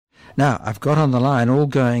Now, I've got on the line, all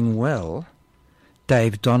going well,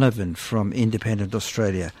 Dave Donovan from Independent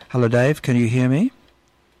Australia. Hello, Dave. Can you hear me?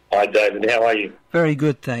 Hi, David. How are you? Very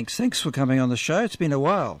good, thanks. Thanks for coming on the show. It's been a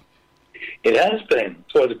while. It has been.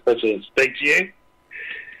 It's always a pleasure to speak to you.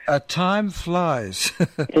 Time flies.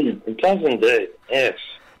 It does indeed, yes.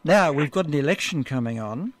 Now, we've got an election coming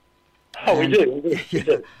on. Oh, we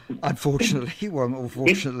do. Unfortunately, or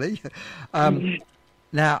fortunately.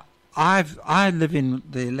 Now, I live in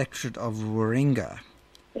the electorate of Warringah,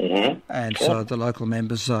 and so the local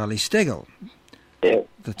member is Zali Stegel,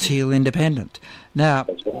 the Teal Independent. Now,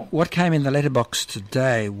 what came in the letterbox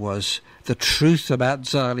today was the truth about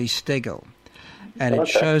Zali Stegel, and it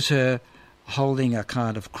shows her holding a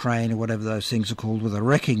kind of crane or whatever those things are called with a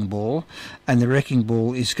wrecking ball, and the wrecking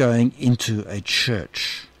ball is going into a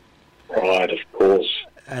church. Right, of course.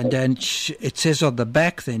 And then it says on the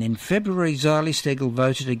back then, in February, Zali Stegel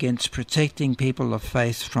voted against protecting people of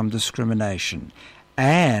faith from discrimination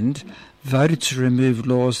and voted to remove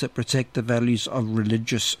laws that protect the values of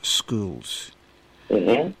religious schools.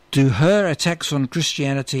 Do her attacks on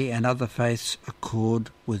Christianity and other faiths accord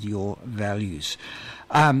with your values?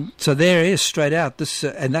 So there is straight out this,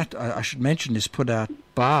 and that I should mention is put out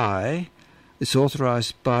by, it's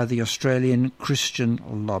authorised by the Australian Christian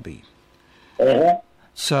Lobby.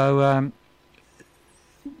 So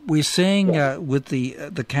we're seeing with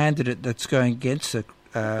the candidate that's going against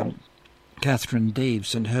Catherine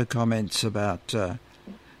Deves and her comments about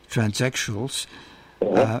transsexuals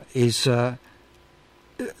is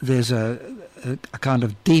there's a kind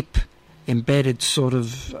of deep embedded sort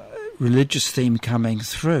of religious theme coming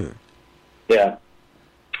through. Yeah,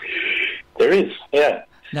 there is. Yeah.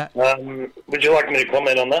 Now, would you like me to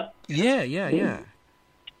comment on that? Yeah.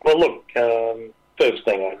 Well, look. First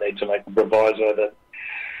thing, I need to make a proviso that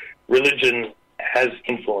religion has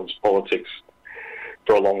influenced politics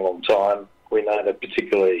for a long, long time. We know that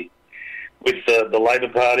particularly with the Labor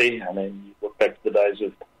Party. I mean, you look back to the days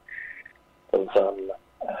of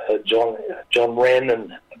John Wren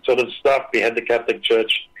and that sort of stuff. We had the Catholic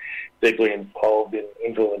Church deeply involved in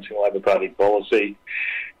influencing Labor Party policy.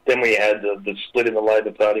 Then we had the split in the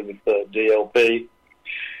Labor Party with the DLP,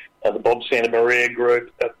 the Bob Santa Maria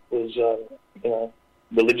group that was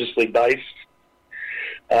religiously based.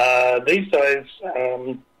 These days,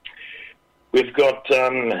 we've got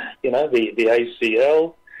the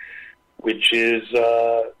ACL, which is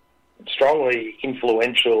strongly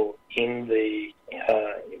influential in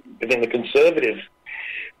within the Conservative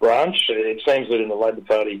branch. It seems that in the Labor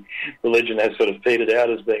Party, religion has sort of petered out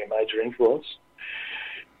as being a major influence.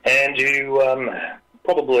 And you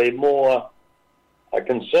probably more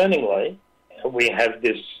concerningly, we have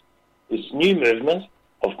this new movement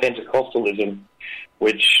of Pentecostalism,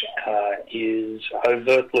 which is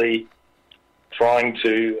overtly trying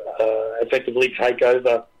to effectively take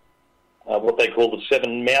over what they call the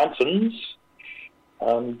Seven Mountains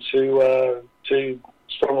to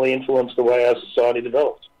strongly influence the way our society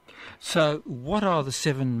develops. So what are the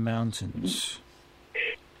Seven Mountains?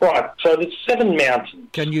 Right, so the Seven Mountains.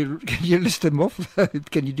 Can you list them off?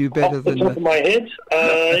 Can you do better off the than top of my head?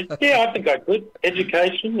 Yeah, I think I could.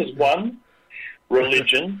 Education is one.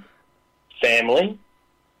 Religion, family,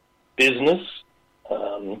 business,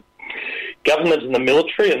 government and the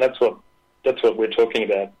military, and that's what we're talking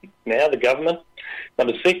about now, the government.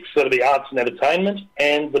 Number 6, sort of the arts and entertainment,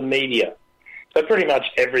 and the media. So pretty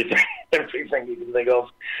much everything you can think of,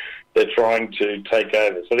 they're trying to take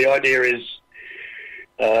over. So the idea is,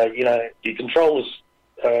 you control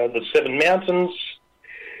the Seven Mountains,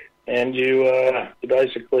 and you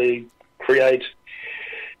basically create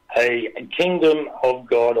a kingdom of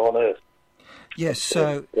God on earth. Yes,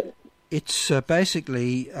 so it's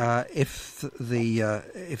basically if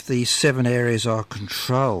these 7 areas are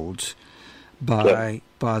controlled by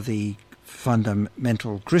the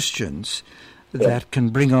fundamental Christians, that can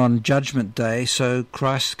bring on Judgment Day, so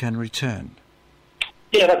Christ can return.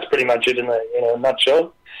 Yeah, that's pretty much it in a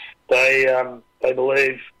nutshell. They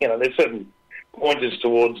believe there's certain pointers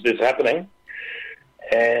towards this happening,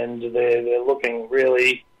 and they're looking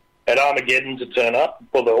really at Armageddon to turn up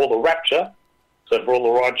for all the rapture, so for all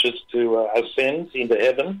the righteous to ascend into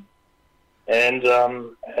heaven, and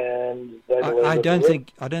they believe I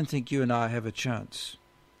don't think you and I have a chance.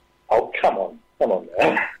 Oh, come on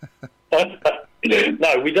now.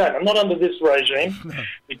 No, we don't. I'm not under this regime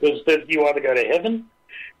because you either go to heaven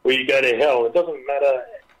or you go to hell. It doesn't matter.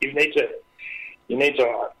 You need to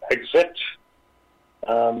accept.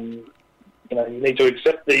 You need to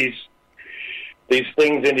accept these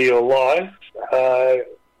things into your life,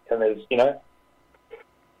 and there's you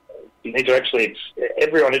need to actually.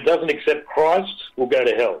 Everyone who doesn't accept Christ will go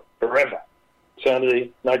to hell. forever.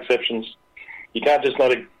 Eternity, no exceptions. You can't just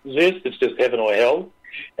not exist, it's just heaven or hell.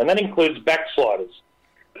 And that includes backsliders,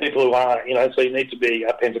 people who are, so you need to be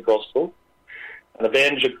a Pentecostal, an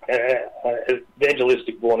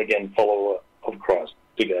evangelistic born-again follower of Christ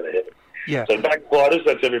to go to heaven. Yeah. So backsliders,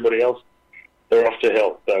 that's everybody else. They're off to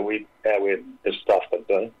hell. So we're stuffed, I'd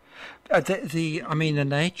say. The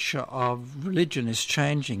nature of religion is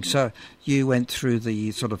changing. So you went through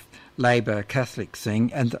the sort of Labour Catholic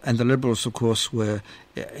thing, and the Liberals, of course, were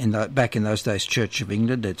back in those days Church of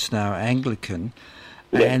England. It's now Anglican,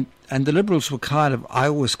 and the Liberals were I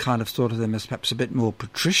always kind of thought of them as perhaps a bit more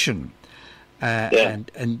patrician,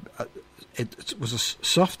 and it was a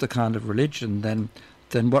softer kind of religion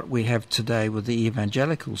than what we have today with the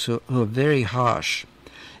evangelicals, who are very harsh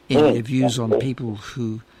in their views on people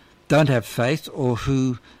who don't have faith or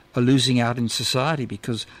who are losing out in society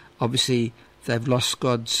because obviously they've lost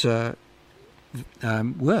God's worth,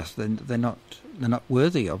 and they're not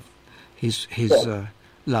worthy of His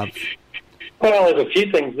love. Well, there's a few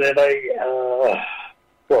things there. They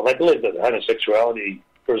believe that homosexuality,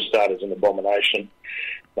 for a start, is an abomination.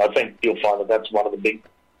 I think you'll find that that's one of the big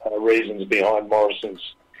reasons behind Morrison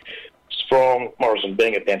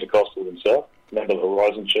being a Pentecostal himself, member of the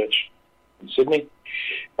Horizon Church in Sydney.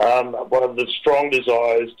 One of the strong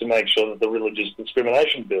desires to make sure that the religious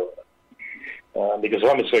discrimination bill, because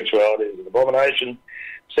homosexuality is an abomination,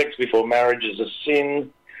 sex before marriage is a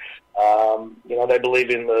sin. They believe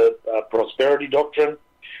in the prosperity doctrine,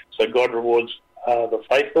 so God rewards the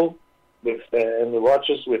faithful and the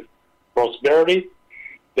righteous with prosperity.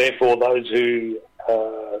 Therefore, those who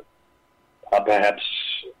are perhaps,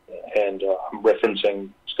 and I'm referencing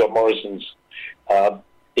Scott Morrison's,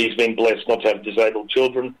 he's been blessed not to have disabled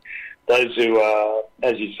children. Those who are,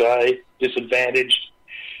 as you say, disadvantaged,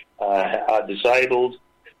 are disabled,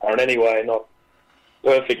 are in any way not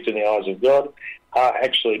perfect in the eyes of God, are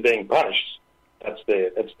actually being punished. That's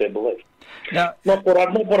their belief. Now, not what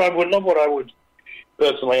I would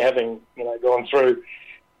personally, having gone through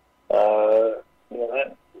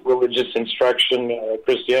religious instruction,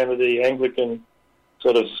 Christianity, Anglican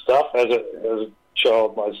sort of stuff as a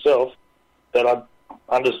child myself, that I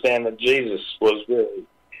understand that Jesus was really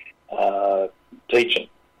teaching.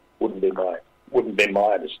 Wouldn't be my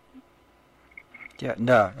understanding. Yeah,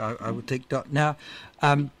 no, I would think not. Now,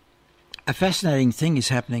 a fascinating thing is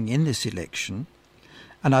happening in this election,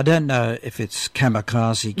 and I don't know if it's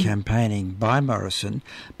kamikaze campaigning by Morrison,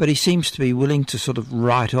 but he seems to be willing to sort of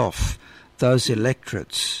write off those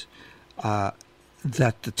electorates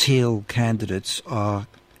that the Teal candidates are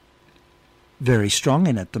very strong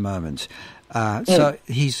in at the moment. So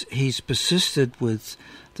he's persisted with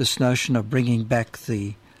this notion of bringing back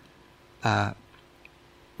the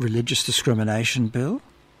religious discrimination bill.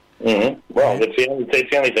 Mm-hmm. Well, that's the only thing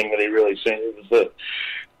that he really seen.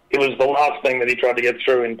 It was the last thing that he tried to get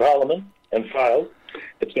through in Parliament and failed.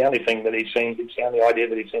 It's the only thing that he's seen. It's the only idea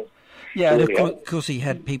that he's seen. Yeah, and of course he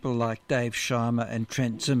had people like Dave Sharma and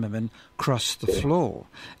Trent Zimmerman cross the floor,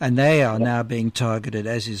 and they are now being targeted,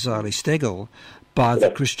 as is Zali Steggall, by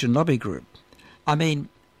the Christian lobby group. I mean,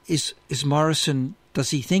 is Morrison, does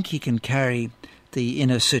he think he can carry the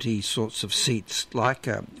inner city sorts of seats like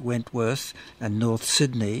Wentworth and North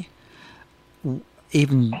Sydney,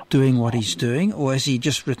 even doing what he's doing, or has he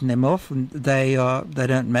just written them off and they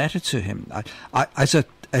don't matter to him? As a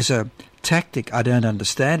tactic, I don't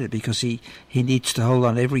understand it, because he needs to hold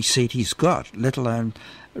on every seat he's got, let alone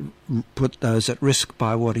put those at risk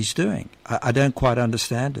by what he's doing. I don't quite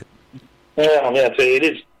understand it. Well, it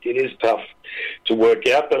is tough to work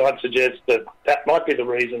out, but I'd suggest that might be the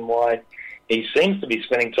reason why he seems to be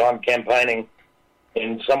spending time campaigning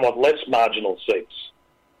in somewhat less marginal seats,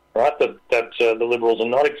 right? That the Liberals are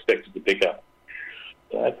not expected to pick up.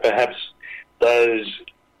 Perhaps those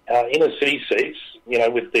inner city seats,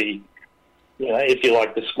 with the, if you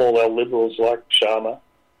like, the small L Liberals like Sharma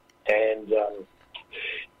and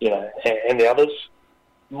and the others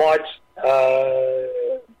might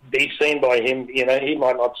be seen by him. He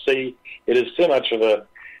might not see it as too much of a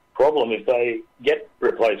problem if they get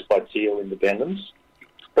replaced by Teal independents.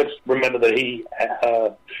 Let's remember that he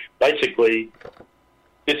basically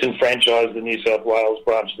disenfranchised the New South Wales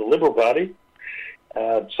branch of the Liberal Party,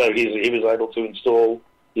 so he was able to install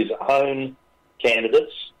his own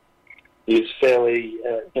candidates. He's fairly,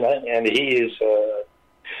 and he is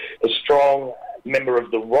a strong member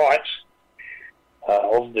of the right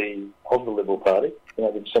of the Liberal Party,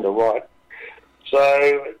 the centre right. So,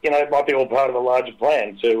 it might be all part of a larger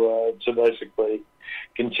plan to basically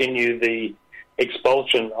continue the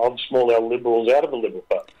expulsion of small L Liberals out of the Liberal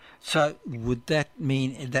Party. So would that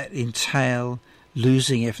mean that entail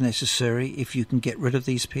losing if necessary if you can get rid of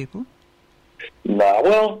these people? No,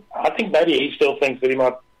 well, I think maybe he still thinks that he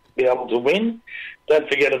might be able to win. Don't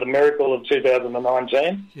forget the miracle of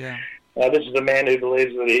 2019. Yeah. This is a man who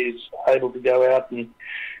believes that he's able to go out and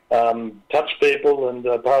touch people and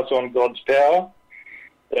pass on God's power.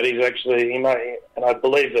 That he's actually, and I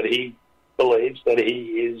believe that he believes that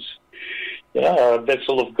he is, a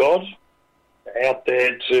vessel of God out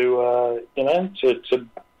there to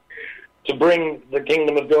bring the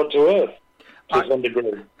kingdom of God to earth to some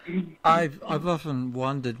degree. I've often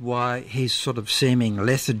wondered why his sort of seeming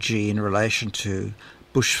lethargy in relation to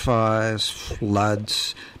bushfires,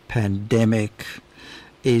 floods, pandemic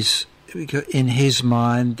is in his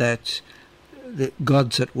mind that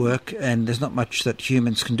God's at work and there's not much that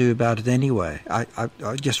humans can do about it anyway. I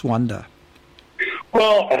just wonder.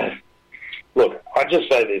 Well, look, I just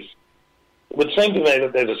say this. It would seem to me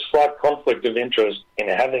that there's a slight conflict of interest in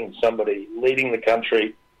having somebody leading the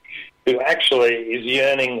country who actually is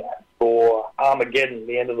yearning for Armageddon,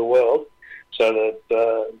 the end of the world, so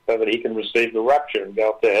that he can receive the rapture and go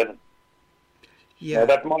up to heaven. Yeah,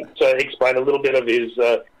 that might explain a little bit of his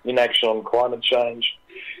inaction on climate change,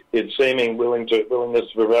 his seeming willingness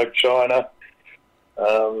to provoke China.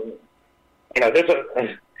 There's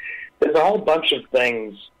a whole bunch of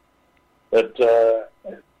things that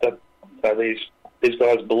these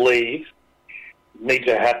guys believe need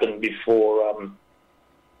to happen before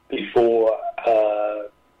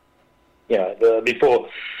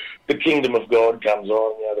the kingdom of God comes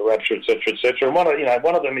on, the rapture, etc., etc. And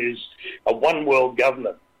one of them is a one world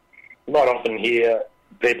government. You might often hear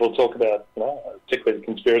people talk about, particularly the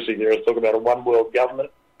conspiracy theorists, talk about a one world government.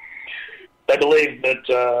 They believe that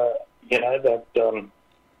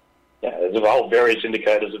there's a whole various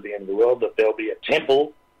indicators at the end of the world that there'll be a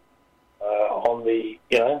temple on the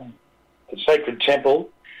sacred temple,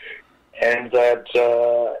 and that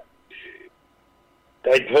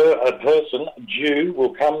a person, a Jew,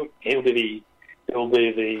 will come. He'll be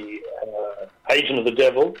the agent of the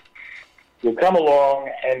devil. Will come along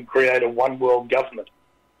and create a one world government.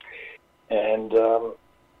 And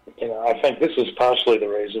I think this is partially the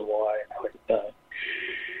reason why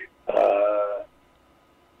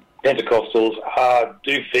Pentecostals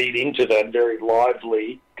do feed into that very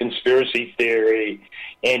lively conspiracy theory,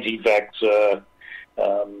 anti-vaxxer,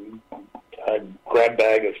 grab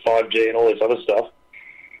bag of 5G and all this other stuff,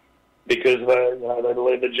 because they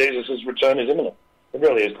believe that Jesus' return is imminent. It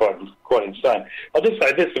really is quite insane. I'll just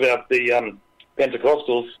say this about the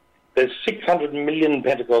Pentecostals. There's 600 million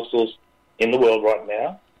Pentecostals in the world right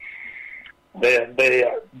now.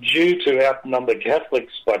 They're due to outnumber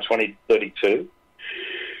Catholics by 2032.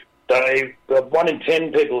 They, 1 in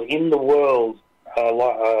 10 people in the world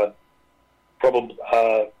are probably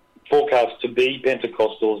forecast to be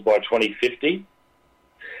Pentecostals by 2050,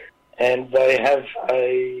 and they have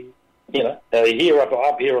a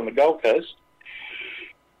up here on the Gold Coast.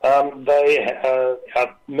 Our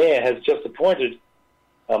mayor has just appointed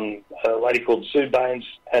a lady called Sue Baines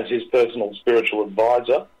as his personal spiritual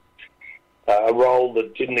advisor, a role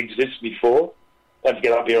that didn't exist before. Don't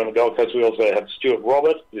forget, up here on the Gold Coast, we also have Stuart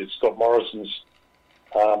Robert, who's Scott Morrison's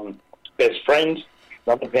best friend,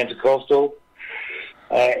 another Pentecostal,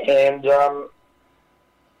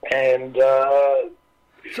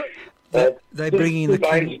 So they're bringing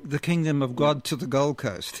the kingdom of God to the Gold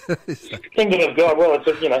Coast. Kingdom of God, well,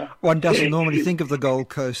 it's one doesn't normally think of the Gold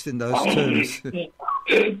Coast in those terms.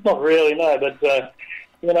 Not really, no, but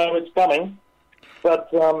it's coming. But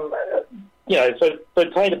so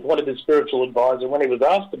Tate appointed his spiritual advisor. When he was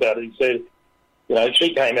asked about it, he said,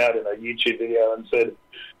 she came out in a YouTube video and said,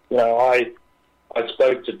 I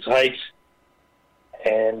spoke to Tate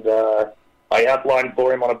and I outlined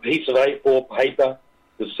for him on a piece of A4 paper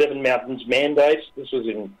the Seven Mountains Mandate. This was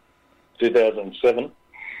in 2007.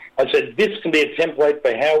 I said, this can be a template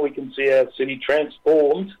for how we can see our city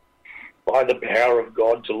transformed by the power of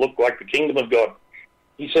God to look like the kingdom of God.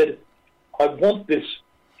 He said, I want this.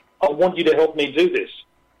 I want you to help me do this.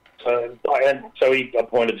 So he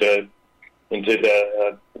appointed her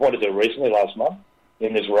recently last month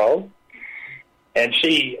in this role. And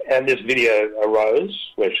this video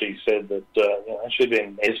arose where she said that she'd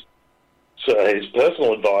been his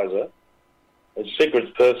personal advisor, his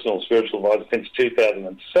secret personal spiritual advisor since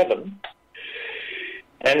 2007.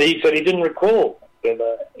 And he said he didn't recall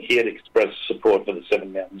whether he had expressed support for the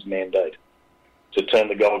Seven Mountains Mandate to turn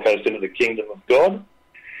the Gold Coast into the kingdom of God.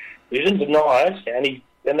 He didn't deny it,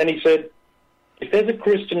 and then he said, if there's a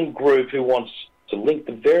Christian group who wants to link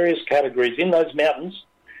the various categories in those mountains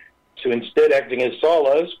to instead acting as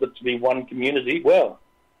silos, but to be one community, well,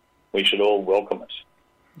 we should all welcome it.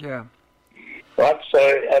 Yeah. right? So,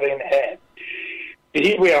 I mean,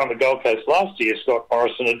 here we are on the Gold Coast last year. Scott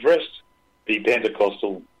Morrison addressed the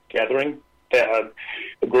Pentecostal gathering, a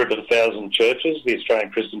group of 1,000 churches, the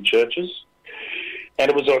Australian Christian churches, and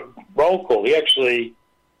it was a roll call. He actually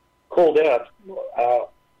called out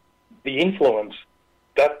the influence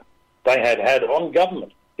that they had on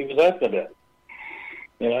government. He was open about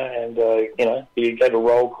it, and he gave a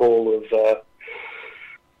roll call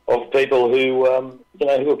of people who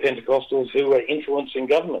who are Pentecostals who were influencing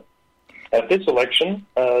government. At this election,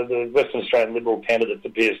 the Western Australian Liberal candidate for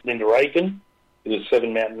Pierce, Linda Aiken, who's a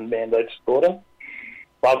Seven Mountain Mandate supporter.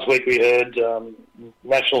 Last week we heard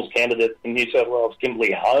Nationals candidate in New South Wales,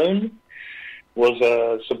 Kimberley Hone, was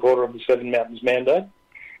a supporter of the Seven Mountains Mandate.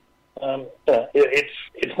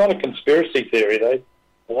 It's not a conspiracy theory. They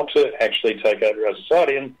want to actually take over our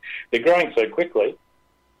society, and they're growing so quickly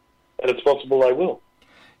that it's possible they will.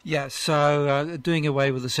 Yeah, so doing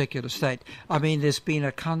away with the secular state. I mean, there's been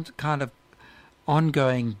a kind of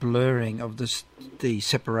ongoing blurring of the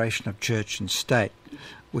separation of church and state,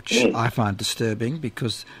 which I find disturbing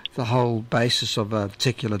because the whole basis of a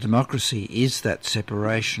secular democracy is that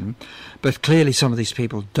separation. But clearly some of these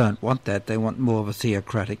people don't want that. They want more of a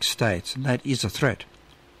theocratic state, and that is a threat.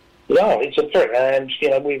 No, it's a threat. And,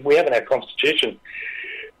 we have in our Constitution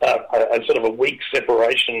a sort of a weak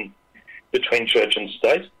separation between church and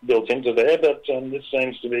state built into there, but this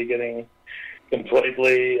seems to be getting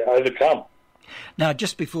completely overcome. Now,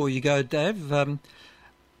 just before you go, Dave,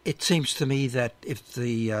 it seems to me that if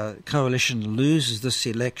the coalition loses this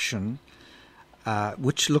election,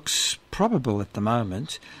 which looks probable at the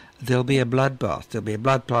moment, there'll be a bloodbath. There'll be a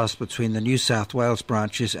bloodbath between the New South Wales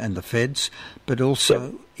branches and the Feds, but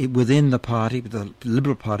also within the party, the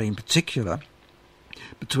Liberal Party in particular,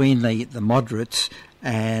 between the moderates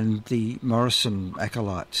and the Morrison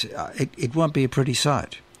acolytes. It won't be a pretty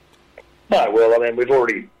sight. No, well, I mean, we've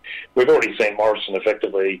already seen Morrison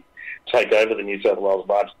effectively take over the New South Wales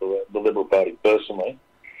branch of the Liberal Party personally.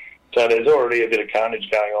 So there's already a bit of carnage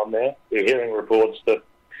going on there. We're hearing reports that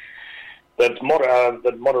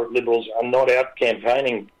moderate Liberals are not out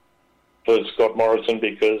campaigning for Scott Morrison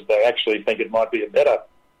because they actually think it might be a better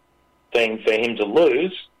thing for him to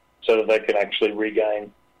lose so that they can actually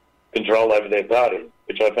regain control over their party,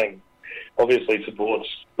 which I think obviously supports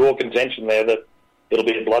your contention there that it'll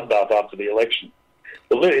be a bloodbath after the election.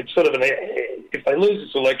 It's sort of if they lose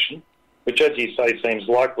this election, which, as you say, seems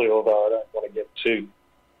likely, although I don't want to get too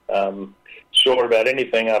sure about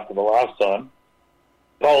anything after the last time,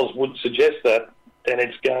 polls would suggest that, then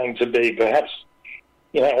it's going to be perhaps,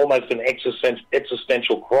 almost an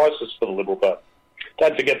existential crisis for the Liberal Party.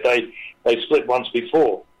 Don't forget they split once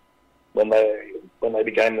before when they were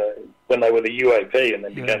the UAP and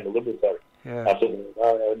then became the Liberal Party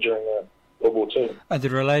during World War II. And the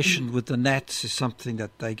relation with the Nats is something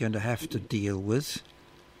that they're going to have to deal with.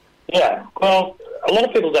 Yeah, well, a lot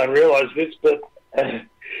of people don't realise this, but the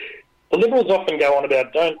Liberals often go on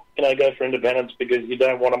about don't go for independence because you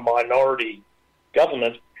don't want a minority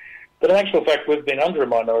government. But in actual fact, we've been under a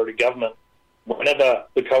minority government whenever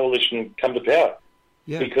the coalition come to power.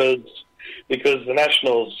 Yeah. Because the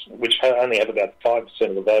Nationals, which only have about 5%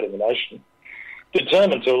 of the vote in the nation,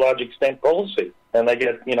 determine to a large extent policy, and they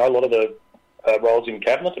get a lot of the roles in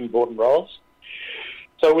cabinet, important roles.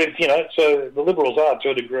 So so the Liberals are to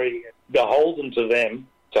a degree beholden to them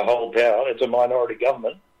to hold power. It's a minority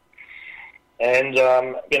government, and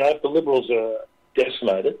if the Liberals are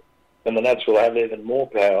decimated, then the Nats will have even more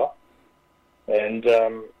power, and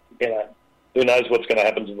who knows what's going to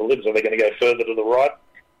happen to the Libs? Are they going to go further to the right?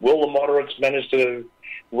 Will the moderates manage to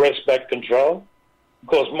wrest back control? Of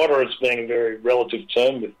course, moderates being a very relative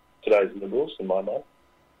term with today's Liberals, in my mind.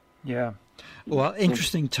 Yeah. Well,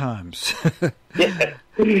 interesting times. Yeah.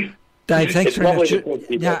 Dave, thanks very much.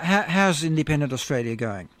 Now, how's Independent Australia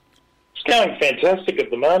going? It's going fantastic at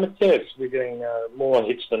the moment, yes. We're getting more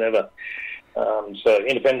hits than ever. So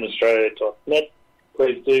independentaustralia.net,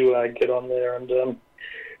 please do get on there and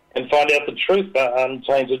find out the truth,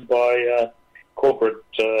 untainted by corporate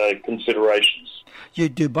considerations. You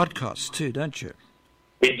do podcasts too, don't you?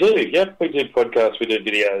 We do, yep. We do podcasts, we do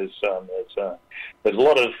videos. There's a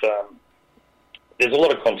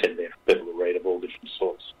lot of content there. People will read of all different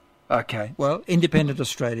sorts. Okay. Well, Independent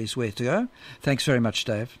Australia is where to go. Thanks very much,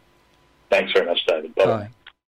 Dave. Thanks very much, David. Bye.